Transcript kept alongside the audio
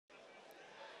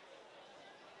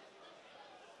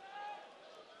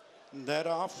That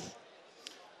off.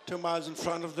 2 miles in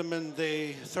front of them in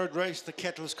the third race, the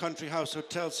Kettles Country House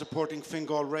Hotel supporting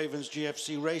Fingal Ravens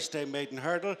GFC Raceday Maiden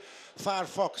Hurdle.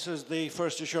 Firefox is the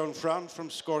first to show in front from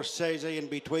Scorsese. In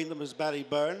between them is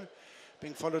Ballyburn,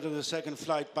 being followed in the second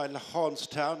flight by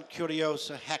Lahonestown,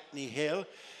 Curiosa, Hackney Hill.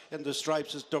 In the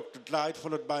stripes is Dr. Glide,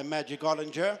 followed by Magic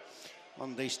Ollinger.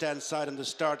 On the stand side and the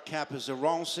start cap is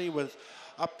Aronsi, with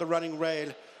up the running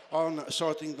rail on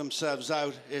sorting themselves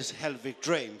out is Helvic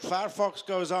Dream. Firefox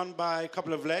goes on by a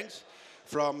couple of lengths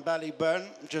from Ballyburn,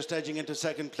 just edging into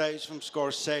second place from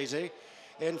Scorsese.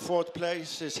 In fourth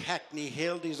place is Hackney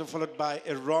Hill. These are followed by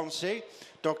Ironsi.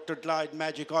 Dr. Glide,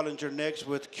 Magic Ollinger next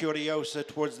with Curiosa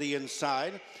towards the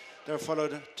inside. They're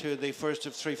followed to the first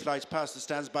of three flights past the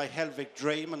stands by Helvic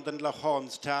Dream and then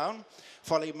Lahonestown.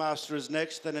 Folly Master is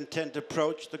next, then Intent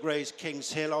Approach, the Grey's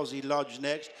King's Hill, Aussie Lodge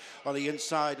next. On the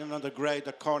inside and on the grey,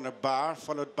 the Corner Bar,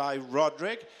 followed by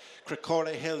Roderick.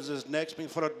 Cricora Hills is next, being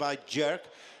followed by Jerk.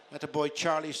 At a boy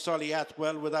Charlie, Solly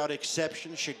Atwell without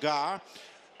exception, Shigar,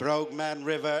 Brogue Man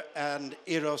River and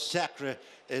Iro Sacre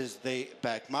is the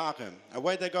back marker.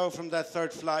 Away they go from that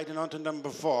third flight and on to number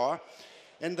 4.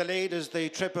 In the lead is the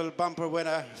triple bumper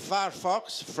winner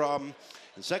Firefox from,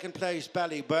 in second place,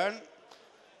 Ballyburn.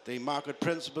 The market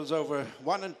principals over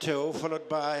 1 and 2, followed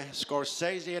by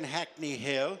Scorsese and Hackney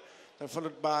Hill. They're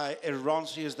followed by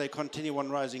Ironsi as they continue on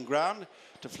rising ground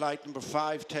to flight number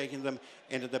 5, taking them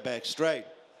into the back straight.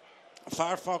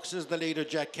 Firefox is the leader,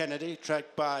 Jack Kennedy,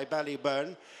 tracked by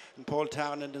Ballyburn and Paul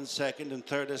Townend in second, and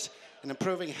third is an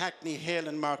improving Hackney Hill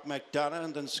and Mark McDonough,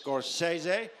 and then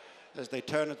Scorsese as they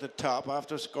turn at the top.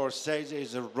 After Scorsese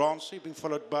is Aronsi, being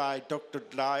followed by Dr.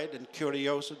 Glide and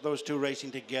Curiosa, those two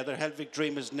racing together. Helvic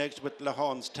Dream is next with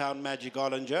Lahonestown, Magic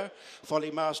Ollinger.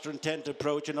 Folly Master, Intent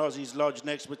Approach, and Aussie's Lodge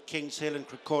next with Kings Hill and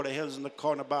Cricora Hills in the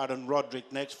corner bar, and Roderick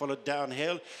next, followed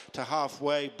downhill to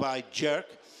halfway by Jerk.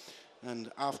 And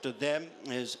after them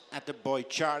is At the Boy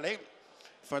Charlie.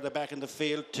 Further back in the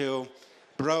field to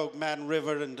Brogue Man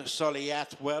River and Solly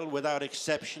Atwell without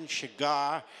exception,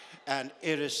 Shigar and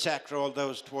Iris Sacre, all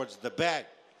those towards the back.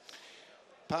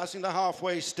 Passing the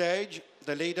halfway stage,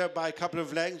 the leader by a couple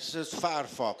of lengths is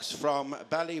Firefox from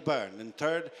Ballyburn, and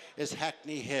third is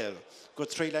Hackney Hill.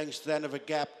 Good 3 lengths then of a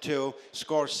gap to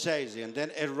Scorsese, and then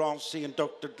Ironsi and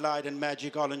Dr. Glide and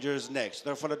Magic Ollinger is next.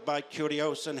 They're followed by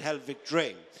Curiosa and Helvic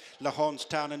Dream.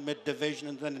 Lahonestown in mid-division,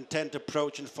 and then Intent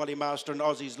Approach and Folly Master and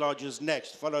Aussie's Lodge is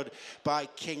next, followed by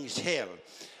Kings Hill.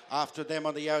 After them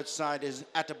on the outside is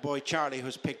Attaboy Charlie,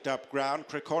 who's picked up ground.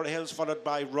 Cricora Hills followed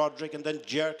by Roderick, and then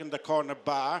Jerk in the corner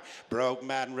bar. Brogue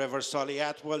Man River, Solly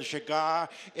Atwell, Shigar,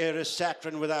 Iris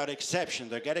Sacrin without exception.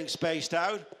 They're getting spaced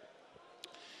out.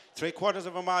 3/4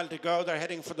 of a mile to go. They're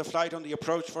heading for the flight on the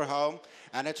approach for home,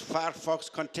 and it's Firefox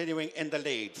continuing in the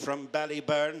lead from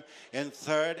Ballyburn. In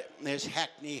third is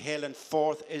Hackney Hill, and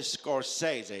fourth is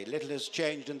Scorsese. Little has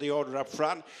changed in the order up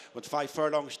front, with 5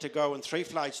 furlongs to go and 3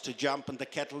 flights to jump, and the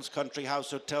Kettles Country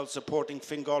House Hotel supporting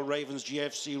Fingal Ravens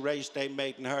GFC Raceday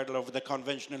Maiden Hurdle over the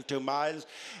conventional 2 miles,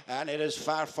 and it is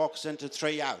Firefox into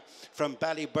 3 out from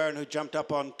Ballyburn, who jumped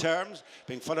up on terms,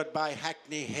 being followed by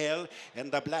Hackney Hill. In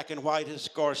the black and white is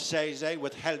Scorsese,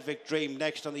 with Helvic Dream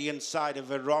next on the inside of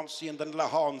Ironsi, and then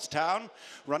Lahonestown.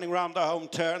 Running round the home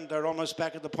turn, they're almost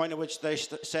back at the point at which they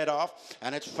set off,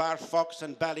 and it's Firefox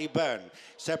and Ballyburn,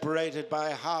 separated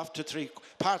by 1/2 to 3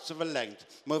 parts of a length.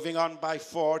 Moving on by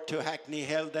 4 to Hackney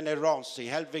Hill, then Ironsi.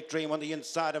 Helvic Dream on the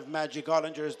inside of Magic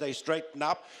Ollinger as they straighten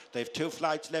up. They've 2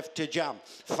 flights left to jump.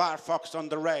 Firefox on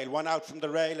the rail. 1 out from the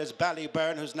rail is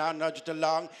Ballyburn, who's now nudged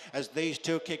along as these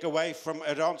 2 kick away from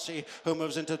Ironsi, who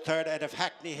moves into third out of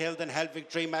Hackney Hill, then Helvic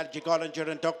Dream, Magic Ollinger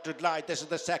and Dr. Glide. This is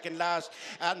the second last,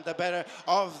 and the better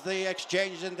of the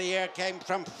exchange in the air came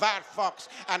from Firefox,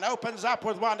 and opens up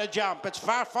with 1 to jump. It's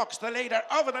Firefox the leader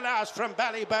over the last from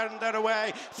Ballyburn. They're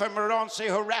away from Moransi,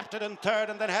 who wrapped it in third,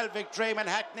 and then Helvic Dream and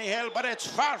Hackney Hill, but it's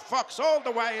Firefox all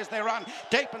the way as they run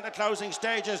deep in the closing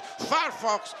stages.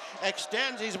 Firefox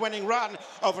extends his winning run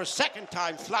over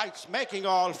second-time flights, making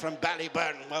all from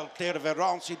Ballyburn. Well clear of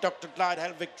Ironsi, Dr. Glide,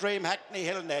 Helvic Dream, Hackney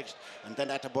Hill next, and then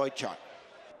Attaboy Charlie.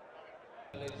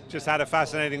 Just had a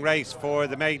fascinating race for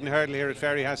the maiden hurdle here at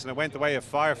Fairyhouse, and it went the way of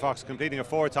Firefox, completing a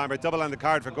 4-timer. Double on the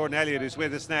card for Gordon Elliott, who's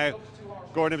with us now.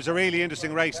 Gordon, it was a really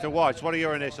interesting race to watch. What are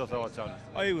your initial thoughts on it?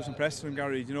 I was impressed with him,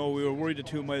 Gary. You know, we were worried the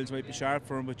 2 miles might be sharp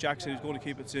for him, but Jack said he was going to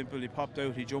keep it simple. He popped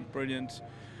out, he jumped brilliant.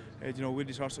 You know,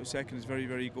 Willie's horse was second is very,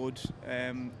 very good.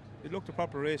 It looked a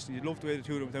proper race, and you'd love the way the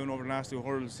two of them down over the last 2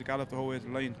 hurdles. They got up the whole way to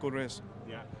the line. Good race.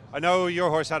 Yeah. I know your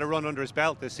horse had a run under his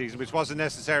belt this season, which wasn't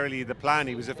necessarily the plan.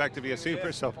 He was effectively a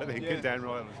super sub, I think, in Down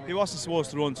Royal. He wasn't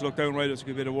supposed to run, so look, Down Royal was a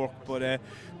good bit of work. But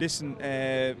listen,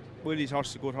 Willie's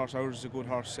horse is a good horse, ours is a good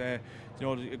horse. You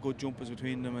know, a good jumpers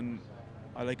between them, and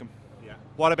I like him. Yeah.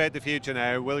 What about the future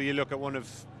now? Will you look at one of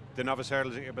the novice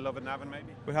hurdles at your beloved Navan,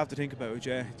 maybe? We'll have to think about it,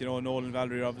 yeah. You know, Noel and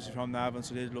Valarie are obviously from Navan,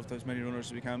 so they'd love to have as many runners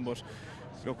as we can. But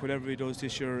look, whatever he does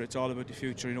this year, it's all about the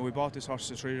future. You know, we bought this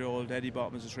horse as a 3-year-old, Eddie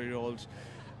bought him as a 3-year-old,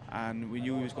 and we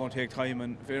knew he was going to take time.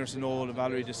 And fairness to Noel and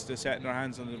Valarie, just setting their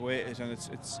hands on the way it, and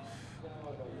it's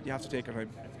you have to take your time.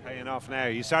 It's paying off now.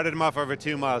 You started him off over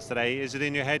 2 miles today. Is it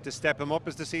in your head to step him up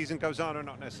as the season goes on, or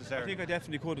not necessarily? I think I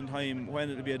definitely could in time. When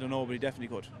it'll be, I don't know, but he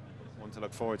definitely could. One to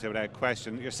look forward to without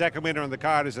question. Your second winner on the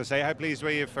card, as I say. How pleased were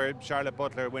you for Charlotte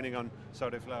Butler winning on So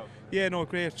They Flow? Yeah, no,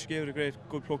 great. She gave it a great,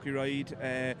 good plucky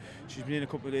ride. She's been in a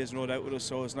couple of days and rode out with us,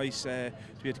 so it's nice to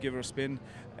be able to give her a spin.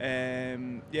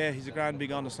 Yeah, he's a grand,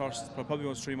 big honest horse. Probably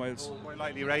wants 3 miles. More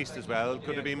lightly raced as well.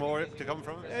 Could there be more to come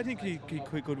from it? I think he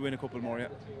could win a couple more, yeah.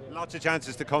 Lots of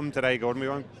chances to come today, Gordon. We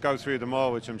won't go through them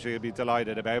all, which I'm sure you'll be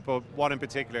delighted about. But what in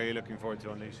particular are you looking forward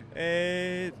to unleashing?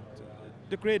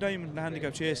 The Grey Diamond, the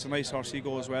handicap chase, a nice horse, he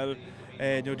goes well.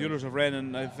 You know, the others have ran,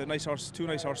 and I've a nice horse, 2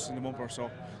 nice horses in the bumper,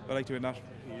 so I like to win that.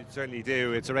 You certainly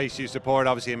do. It's a race you support,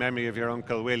 obviously in memory of your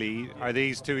uncle Willie. Are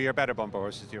these 2 of your better bumper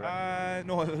horses, do you reckon?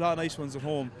 No, a lot of nice ones at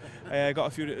home. I got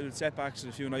a few little setbacks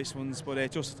and a few nice ones, but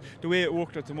just the way it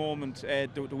worked at the moment,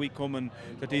 the week coming,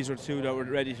 that these were the 2 that were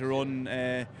ready to run.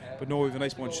 But no, we have a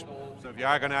nice bunch. So if you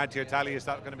are going to add to your tally, is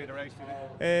that going to be the race, do you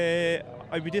think?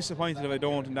 I'd be disappointed if I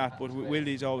don't in that, but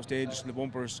Willie's always dangerous in the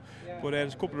bumpers. But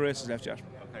there's a couple of races left yet.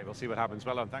 Okay, we'll see what happens.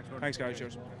 Well done. Thanks, Gordon. Thanks, Gary.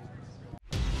 Cheers.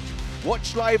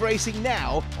 Watch live racing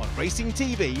now on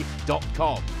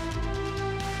racingtv.com.